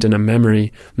mind and a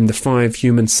memory, and the 5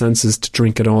 human senses to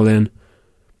drink it all in.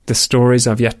 The stories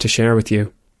I've yet to share with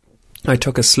you. I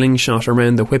took a slingshot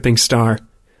around the whipping star.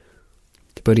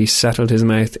 But he settled his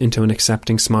mouth into an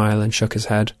accepting smile and shook his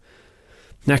head.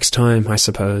 Next time, I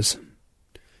suppose.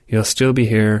 You'll still be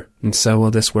here, and so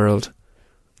will this world.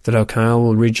 The locale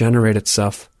will regenerate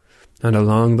itself, and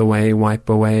along the way wipe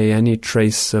away any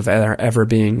trace of there ever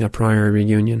being a prior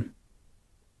reunion.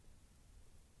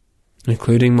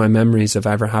 Including my memories of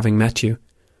ever having met you.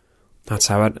 That's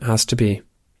how it has to be.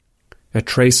 A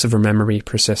trace of a memory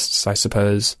persists, I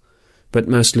suppose, but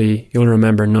mostly you'll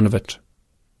remember none of it.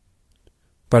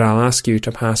 But I'll ask you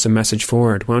to pass a message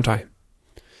forward, won't I?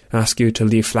 Ask you to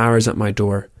leave flowers at my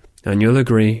door, and you'll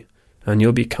agree, and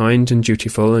you'll be kind and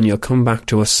dutiful, and you'll come back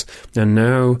to us, and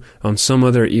now, on some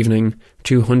other evening,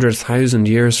 200,000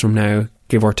 years from now,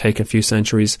 give or take a few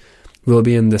centuries, we'll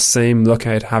be in the same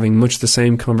lookout having much the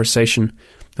same conversation,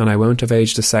 and I won't have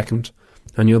aged a second,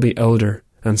 and you'll be older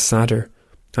and sadder,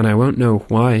 and I won't know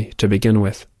why to begin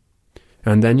with.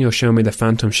 And then you'll show me the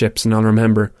phantom ships, and I'll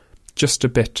remember, just a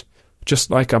bit, just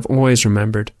like I've always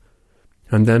remembered.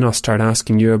 And then I'll start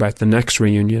asking you about the next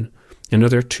reunion,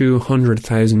 another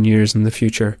 200,000 years in the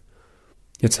future.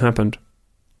 It's happened,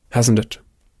 hasn't it?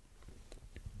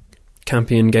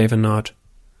 Campion gave a nod.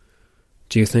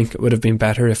 Do you think it would have been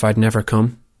better if I'd never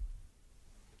come?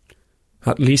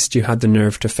 At least you had the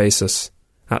nerve to face us.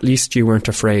 At least you weren't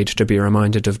afraid to be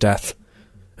reminded of death.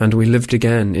 And we lived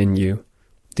again in you.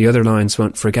 The other lines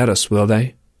won't forget us, will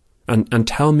they? And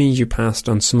tell me you passed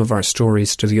on some of our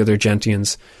stories to the other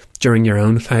Gentians during your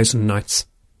own 1,000 nights.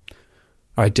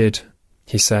 I did,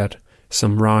 he said,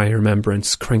 some wry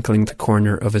remembrance crinkling the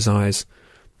corner of his eyes,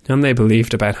 and they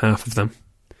believed about half of them.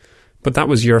 But that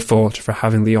was your fault for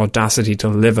having the audacity to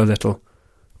live a little.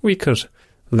 We could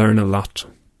learn a lot.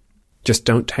 Just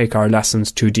don't take our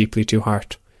lessons too deeply to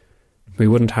heart. We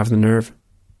wouldn't have the nerve.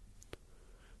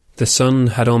 The sun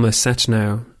had almost set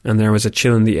now, and there was a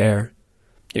chill in the air.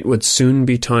 It would soon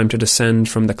be time to descend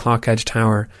from the Clockhead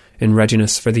Tower in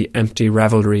readiness for the empty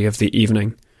revelry of the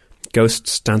evening,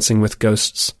 ghosts dancing with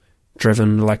ghosts,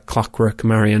 driven like clockwork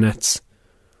marionettes.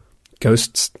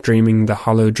 Ghosts dreaming the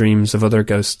hollow dreams of other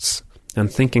ghosts,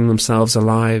 and thinking themselves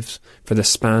alive for the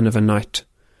span of a night.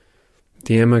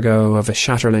 the imago of a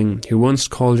shatterling who once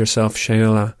called herself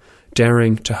Sheola,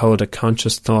 daring to hold a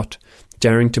conscious thought,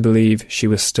 daring to believe she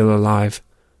was still alive.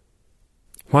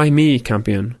 Why me,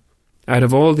 Campion? Out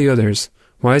of all the others,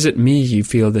 why is it me you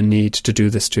feel the need to do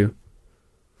this to?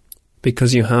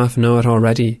 Because you half know it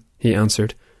already, he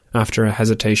answered, after a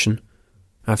hesitation.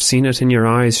 I've seen it in your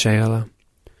eyes, Sheola.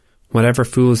 Whatever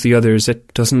fools the others,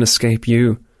 it doesn't escape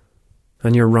you.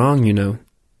 And you're wrong, you know.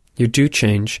 You do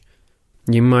change.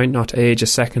 You might not age a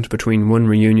second between one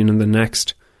reunion and the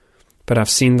next, but I've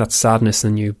seen that sadness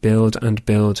in you build and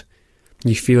build.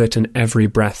 You feel it in every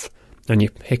breath, and you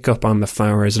pick up on the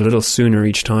flowers a little sooner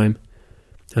each time.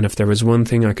 And if there was one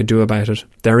thing I could do about it,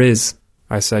 there is,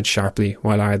 I said sharply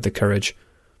while I had the courage.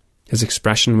 His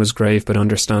expression was grave but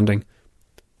understanding.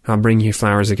 I'll bring you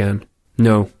flowers again.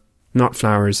 No, not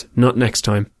flowers, not next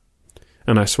time.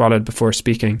 And I swallowed before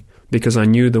speaking, because I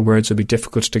knew the words would be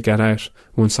difficult to get out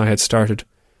once I had started.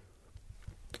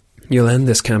 You'll end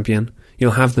this, Campion.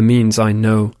 You'll have the means, I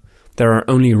know. There are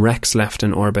only wrecks left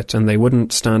in orbit, and they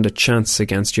wouldn't stand a chance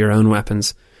against your own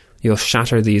weapons. You'll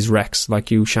shatter these wrecks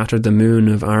like you shattered the moon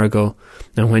of Argol,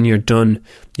 and when you're done,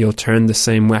 you'll turn the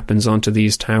same weapons onto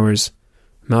these towers.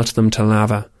 Melt them to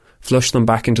lava, flush them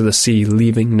back into the sea,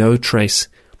 leaving no trace,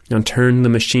 and turn the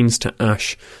machines to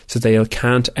ash so they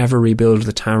can't ever rebuild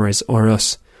the towers or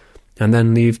us, and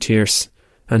then leave Tierce,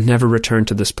 and never return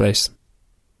to this place.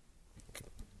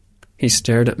 He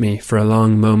stared at me for a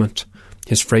long moment,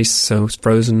 his face so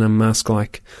frozen and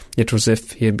mask-like, it was as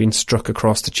if he had been struck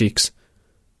across the cheeks.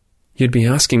 You'd be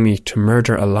asking me to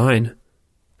murder a line?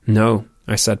 No,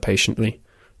 I said patiently.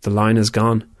 The line is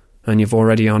gone, and you've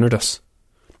already honoured us.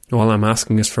 All I'm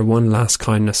asking is for one last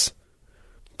kindness.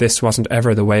 This wasn't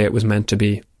ever the way it was meant to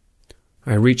be.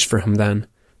 I reached for him then,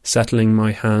 settling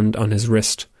my hand on his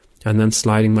wrist, and then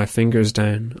sliding my fingers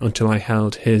down until I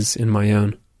held his in my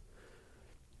own.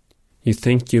 You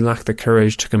think you lack the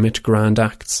courage to commit grand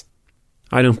acts?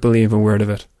 I don't believe a word of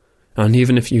it. And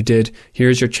even if you did,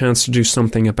 here's your chance to do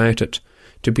something about it,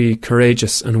 to be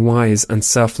courageous and wise and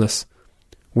selfless.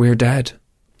 We're dead.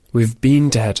 We've been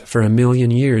dead for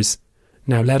 1,000,000 years.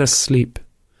 Now let us sleep.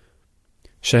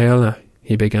 Sheola,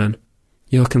 he began.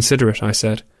 You'll consider it, I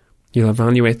said. You'll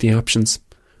evaluate the options,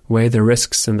 weigh the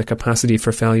risks and the capacity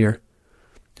for failure,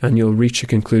 and you'll reach a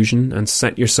conclusion and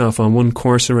set yourself on one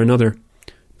course or another.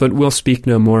 But we'll speak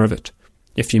no more of it.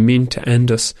 If you mean to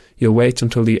end us, you'll wait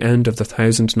until the end of the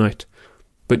 1000th night,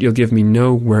 but you'll give me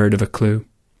no word of a clue.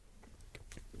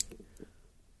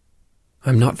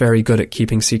 I'm not very good at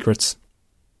keeping secrets.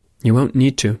 You won't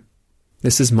need to.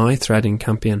 This is my threading,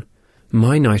 Campion,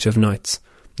 my night of nights.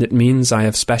 It means I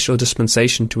have special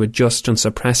dispensation to adjust and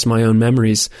suppress my own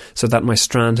memories so that my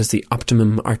strand has the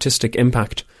optimum artistic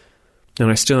impact. And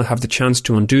I still have the chance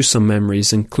to undo some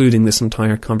memories, including this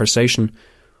entire conversation.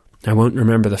 I won't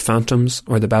remember the phantoms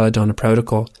or the Belladonna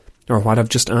Protocol or what I've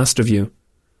just asked of you.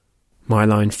 My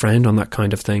line frowned on that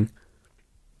kind of thing.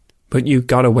 But you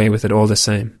got away with it all the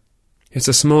same. It's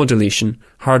a small deletion,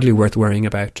 hardly worth worrying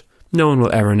about. No one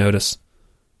will ever notice.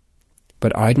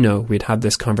 But I'd know we'd had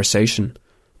this conversation,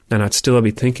 and I'd still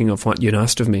be thinking of what you'd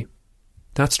asked of me.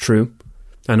 That's true,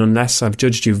 and unless I've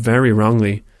judged you very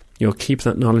wrongly, you'll keep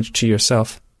that knowledge to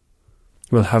yourself.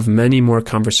 We'll have many more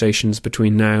conversations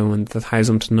between now and the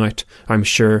 1000th night, I'm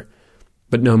sure,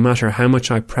 but no matter how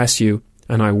much I press you,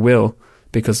 and I will,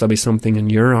 because there'll be something in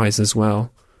your eyes as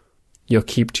well, you'll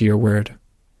keep to your word.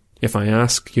 If I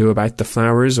ask you about the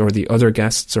flowers or the other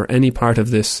guests or any part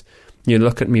of this, you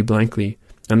look at me blankly,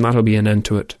 and that'll be an end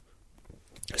to it.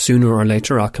 Sooner or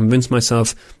later I'll convince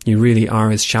myself you really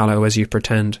are as shallow as you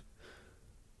pretend.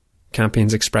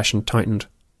 Campion's expression tightened.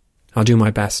 I'll do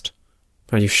my best.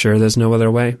 Are you sure there's no other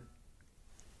way?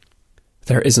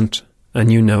 There isn't,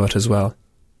 and you know it as well.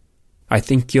 I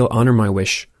think you'll honour my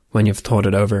wish when you've thought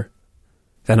it over.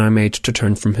 Then I made to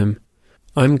turn from him.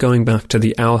 I'm going back to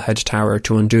the Owlhead Tower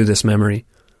to undo this memory.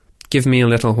 Give me a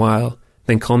little while,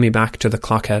 then call me back to the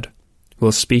Clockhead.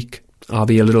 We'll speak, I'll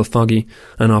be a little foggy,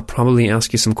 and I'll probably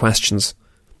ask you some questions.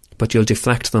 But you'll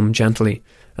deflect them gently,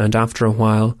 and after a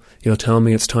while you'll tell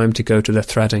me it's time to go to the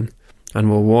threading, and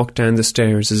we'll walk down the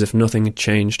stairs as if nothing had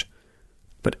changed.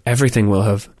 But everything will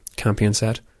have, Campion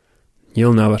said.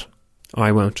 You'll know it.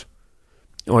 I won't.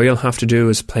 All you'll have to do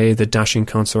is play the dashing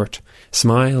consort,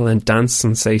 smile and dance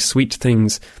and say sweet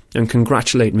things, and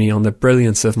congratulate me on the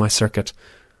brilliance of my circuit.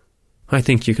 I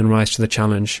think you can rise to the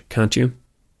challenge, can't you?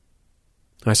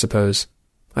 I suppose.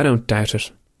 I don't doubt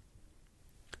it.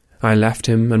 I left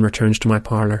him and returned to my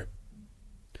parlour.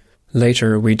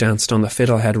 Later we danced on the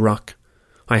Fiddlehead Rock.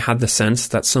 I had the sense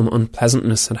that some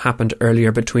unpleasantness had happened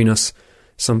earlier between us,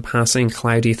 some passing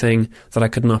cloudy thing that I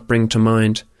could not bring to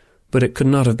mind. But it could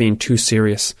not have been too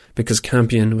serious, because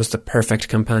Campion was the perfect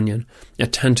companion,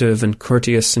 attentive and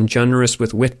courteous and generous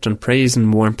with wit and praise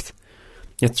and warmth.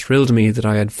 It thrilled me that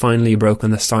I had finally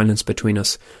broken the silence between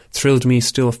us, thrilled me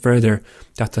still further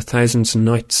that the thousands of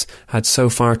nights had so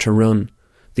far to run,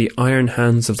 the iron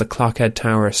hands of the Clockhead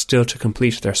Tower still to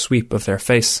complete their sweep of their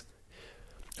face.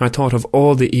 I thought of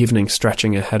all the evening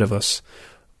stretching ahead of us,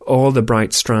 all the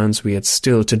bright strands we had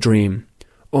still to dream,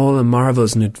 all the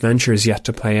marvels and adventures yet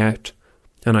to play out,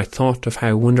 and I thought of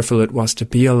how wonderful it was to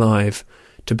be alive,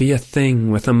 to be a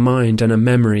thing with a mind and a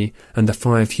memory and the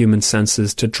 5 human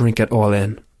senses to drink it all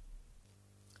in.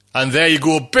 And there you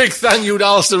go. Big thank you to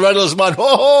Alistair Reynolds, man. Ho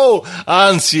ho!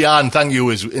 And Sian, thank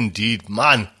you as indeed,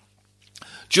 man.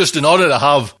 Just an honour to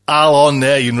have Al on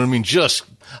there, you know what I mean?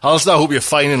 Alistair, I hope you're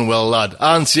fine and well, lad.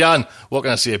 And Sian, what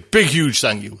can I say? Big, huge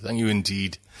thank you. Thank you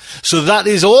indeed. So that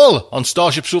is all on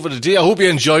Starship Sofa today. I hope you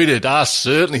enjoyed it. I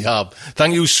certainly have.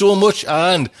 Thank you so much.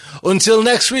 And until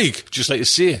next week, just like to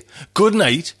say, good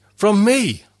night from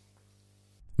me.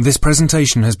 This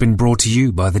presentation has been brought to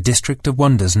you by the District of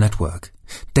Wonders Network,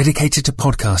 dedicated to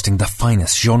podcasting the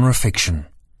finest genre fiction.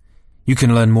 You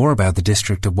can learn more about the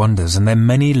District of Wonders and their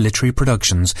many literary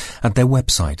productions at their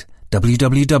website,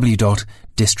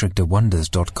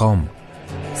 www.districtofwonders.com.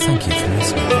 Thank you for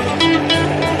listening.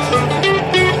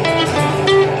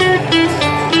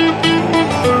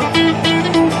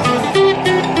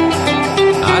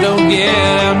 Get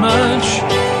out much.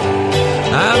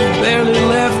 I've barely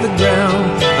left the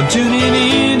ground. I'm tuning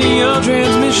into your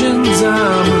transmissions.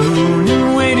 I'm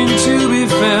mooning, waiting to be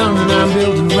found, and I'm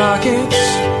building rockets,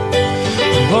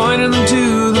 pointing them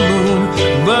to the moon.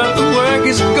 But the work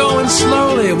is going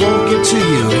slowly. It won't get to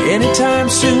you anytime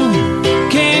soon.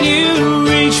 Can you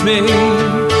reach me?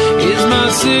 Is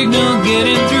my signal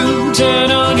getting through?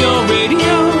 Turn on your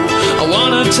radio. I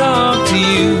wanna talk to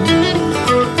you.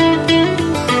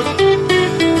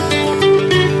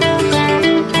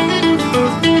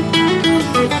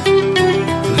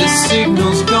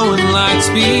 Signal's going light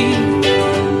speed.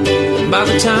 By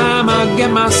the time I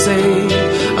get my say,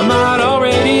 I might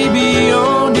already be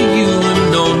on to you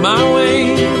and on my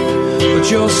way.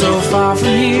 But you're so far from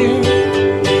here,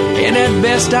 and at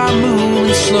best I'm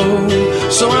moving slow.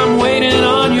 So I'm waiting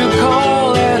on your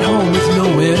call at home with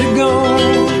nowhere to go.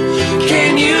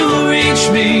 Can you reach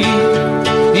me?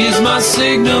 Is my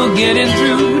signal getting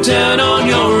through? Turn on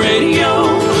your radio.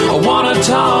 I wanna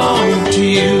talk to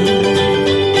you.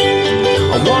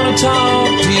 I wanna talk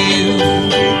to you.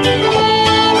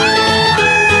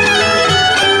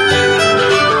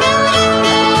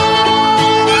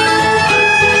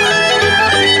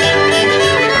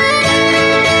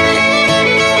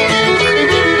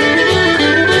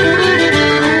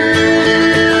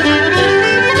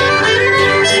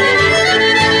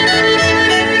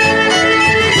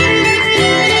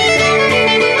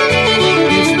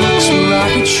 If books were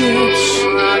rocket ships,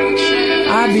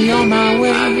 I'd be on my way.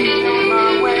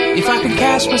 If I could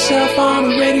cast myself on a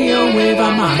radio wave,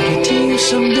 I might get to you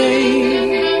someday.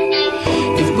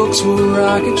 If books were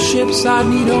rocket ships, I'd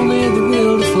need only the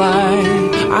will to fly.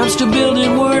 I'm still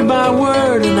building word by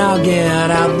word, and I'll get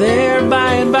out there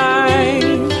by and by.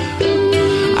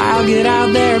 I'll get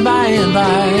out there by and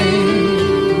by.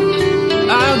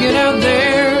 I'll get out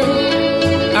there.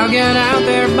 I'll get out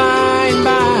there by and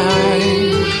by.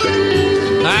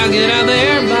 I'll get out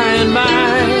there by and by.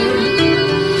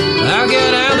 I'll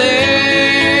get out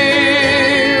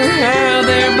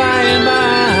there by and by.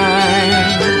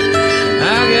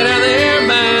 I'll get out there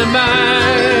by and by.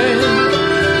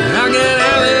 I'll get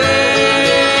out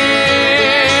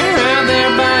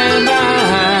there by and by.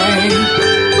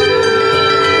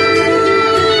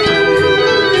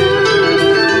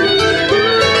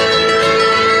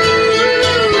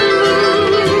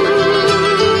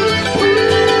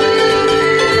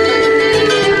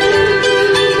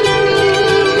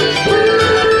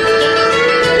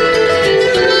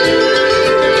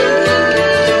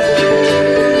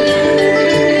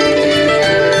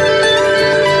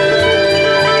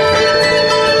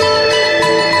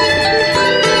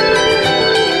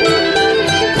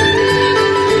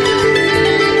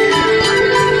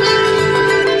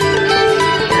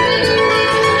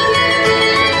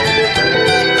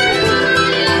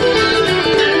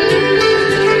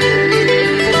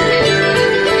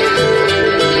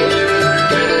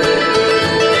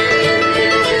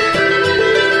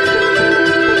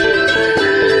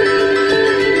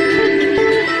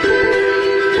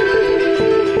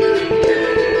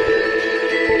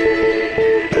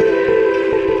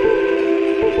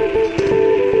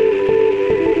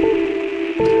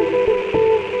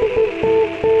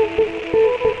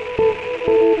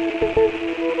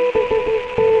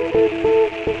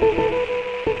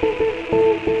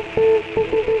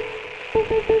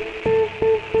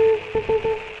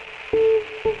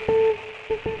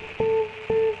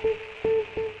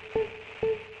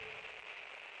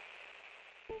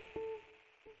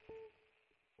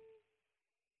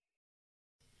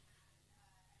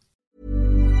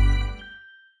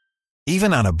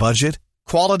 Even on a budget,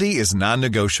 quality is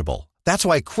non-negotiable. That's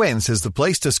why Quince is the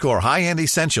place to score high-end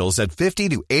essentials at 50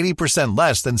 to 80%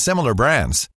 less than similar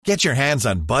brands. Get your hands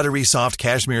on buttery soft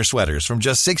cashmere sweaters from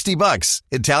just $60,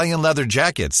 Italian leather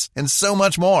jackets, and so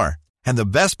much more. And the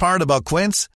best part about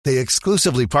Quince, they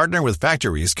exclusively partner with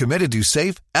factories committed to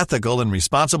safe, ethical, and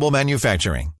responsible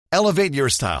manufacturing. Elevate your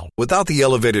style without the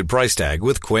elevated price tag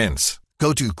with Quince.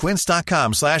 Go to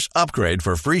quince.com/upgrade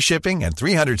for free shipping and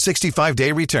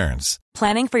 365-day returns.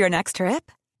 Planning for your next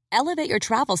trip? Elevate your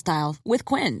travel style with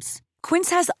Quince. Quince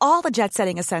has all the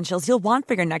jet-setting essentials you'll want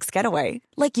for your next getaway,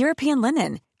 like European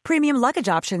linen, premium luggage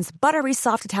options, buttery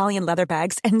soft Italian leather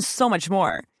bags, and so much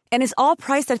more. And is all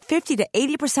priced at 50 to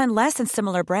 80% less than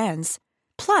similar brands.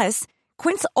 Plus,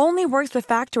 Quince only works with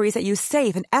factories that use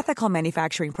safe and ethical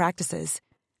manufacturing practices.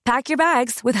 Pack your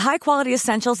bags with high-quality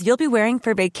essentials you'll be wearing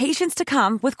for vacations to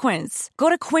come with Quince. Go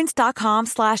to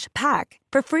quince.com/pack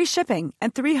for free shipping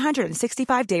and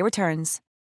 365-day returns.